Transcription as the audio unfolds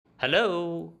Hello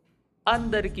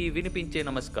అందరికీ వినిపించే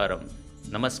నమస్కారం.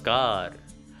 Namaskar.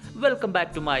 Welcome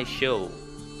back to my show.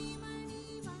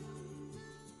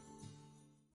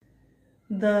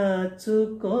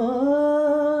 దాచుకో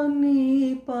నీ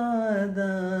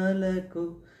పాదాలకు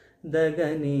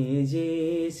దగనే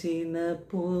చేసిన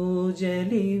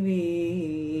పూజలివి,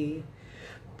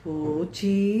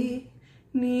 పూచి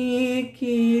నీ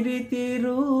కీర్తి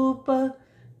రూప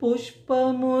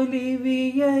పుష్పములివి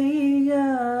అయ్యా.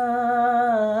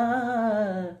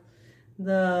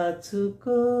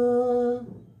 దాచుకో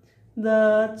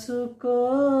దాచుకో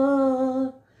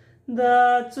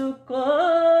దాచుకో.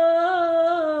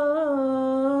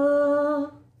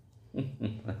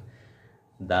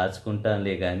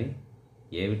 దాచుకుంటానులే కానీ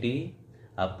ఏమిటి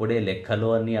అప్పుడే లెక్కలు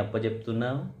అన్నీ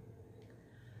అప్పచెప్తున్నావు?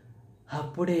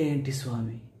 అప్పుడే ఏంటి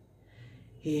స్వామి,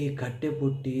 ఈ కట్టె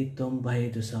పుట్టి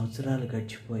 95 సంవత్సరాలు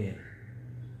గడిచిపోయాయి.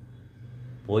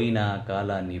 పోయిన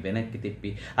కాలాన్ని వెనక్కి తిప్పి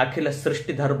అఖిల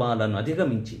సృష్టి ధర్మాలను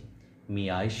అధిగమించి మీ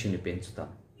ఆయుష్ని పెంచుతాం.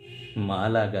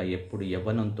 మాలాగా ఎప్పుడు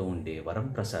యవ్వనంతో ఉండే వరం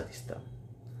ప్రసాదిస్తాం.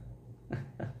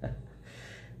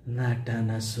 నటన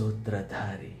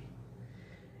సూత్రధారి,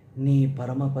 నీ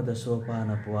పరమపద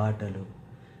సోపానపు ఆటలు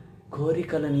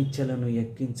కోరికల నిచ్చెలను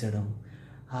ఎక్కించడం,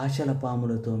 ఆశల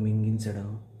పాములతో మింగించడం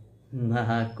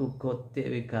నాకు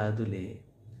కొత్తవి కాదులే.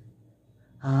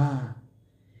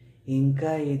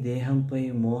 ఇంకా ఈ దేహంపై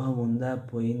మోహం ఉందా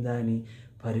పోయిందా అని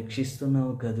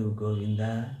పరీక్షిస్తున్నావు కదూ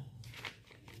గోవిందా?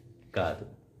 కాదు,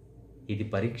 ఇది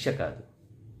పరీక్ష కాదు.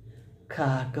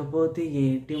 కాకపోతే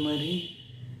ఏంటి మరి?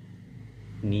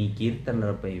 నీ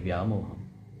కీర్తనలపై వ్యామోహం.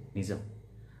 నిజం,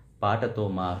 పాటతో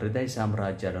మా హృదయ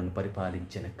సామ్రాజ్యాలను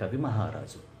పరిపాలించిన కవి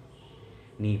మహారాజు.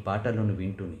 నీ పాటలను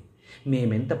వింటూని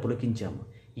మేమెంత పులకించాము,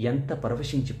 ఎంత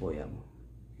పరవశించిపోయాము,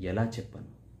 ఎలా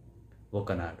చెప్పను?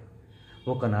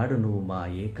 ఒకనాడు నువ్వు మా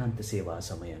ఏకాంత సేవా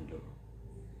సమయంలో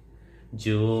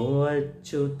జో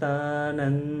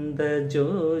అచ్యుతానంద జో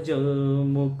జో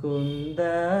ముకుంద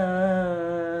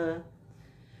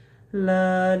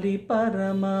లాలి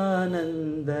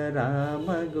పరమానంద రామ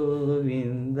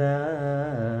గోవింద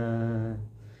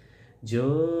జో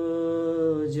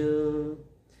జో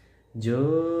జో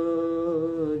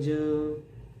జో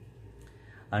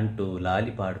అంటూ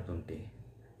లాలి పాడుతుంటే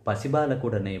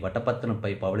పసిబాలకుడనే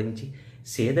వటపత్రంపై పవళించి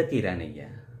సేద తీరానయ్యా.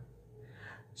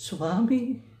 స్వామి,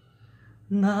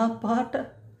 నా పాట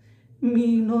మీ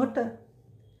నోట.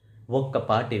 ఒక్క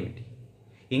పాటేమిటి,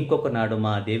 ఇంకొక నాడు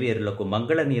మా దేవేరులకు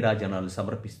మంగళ నీరాజనాలు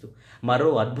సమర్పిస్తూ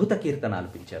మరో అద్భుత కీర్తన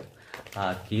ఆలపించావు. ఆ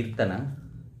కీర్తన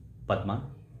పద్మ.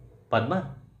 పద్మ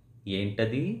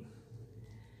ఏంటది?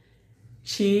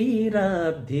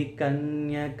 క్షీరాబ్ధి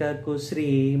కన్యకకు శ్రీ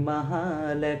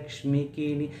మహాలక్ష్మికి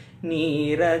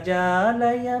నీరజాలయమునకు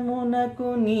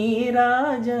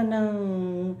నీరాజనం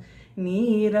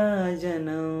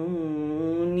నీరాజనం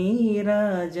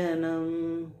నీరాజనం.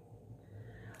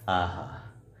 ఆహా,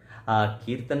 ఆ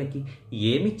కీర్తనకి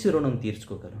ఏమిచ్చి రుణం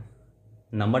తీర్చుకోగలం?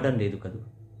 నమ్మడం లేదు కదూ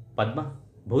పద్మ,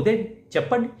 భూదేవి,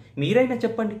 చెప్పండి, మీరైనా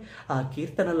చెప్పండి. ఆ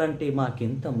కీర్తనలంటే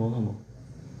మాకెంత మోహము.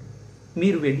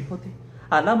 మీరు వెళ్ళిపోతే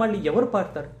అలా మళ్ళీ ఎవరు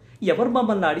పాడతారు, ఎవరు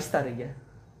మమ్మల్ని ఆడిస్తారయ్యా?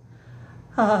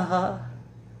 ఆహా,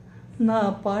 నా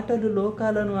పాటలు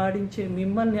లోకాలను ఆడించే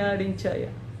మిమ్మల్ని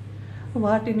ఆడించాయా?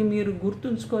 వాటిని మీరు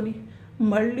గుర్తుంచుకొని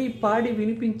మళ్ళీ పాడి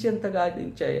వినిపించేంతగా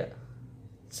ఆడించాయా?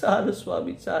 చాలు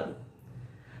స్వామి, చాలు.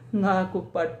 నాకు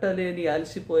పట్టలేని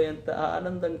అలసిపోయేంత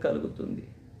ఆనందం కలుగుతుంది.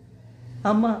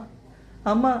 అమ్మా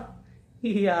అమ్మా,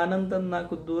 ఈ ఆనందం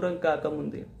నాకు దూరం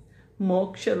కాకముందే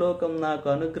మోక్షలోకం నాకు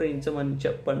అనుగ్రహించమని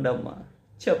చెప్పండమ్మా,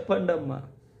 చెప్పండమ్మా.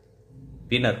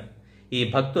 వినరు, ఈ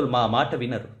భక్తులు మా మాట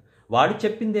వినరు. వాడు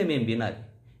చెప్పిందే మేం వినాలి.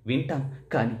 వింటాం,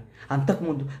 కానీ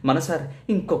అంతకుముందు మనసారా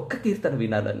ఇంకొక కీర్తన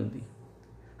వినాలనుంది.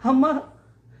 అమ్మా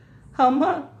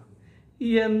అమ్మా,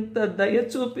 ఎంత దయ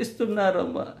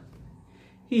చూపిస్తున్నారమ్మా.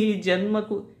 ఈ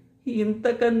జన్మకు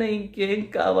ఇంతకన్నా ఇంకేం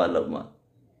కావాలమ్మా?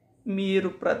 మీరు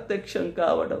ప్రత్యక్షం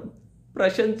కావడం,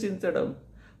 ప్రశంసించడం,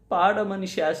 పాడమని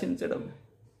శాసించడం,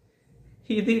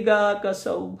 ఇదిగాక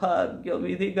సౌభాగ్యం,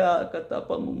 ఇదిగాక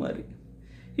తపము, మరి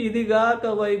ఇదిగాక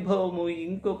వైభవము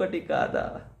ఇంకొకటి కాదా?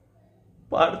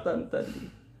 పాడతాను తల్లి,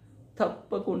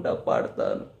 తప్పకుండా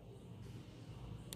పాడతాను.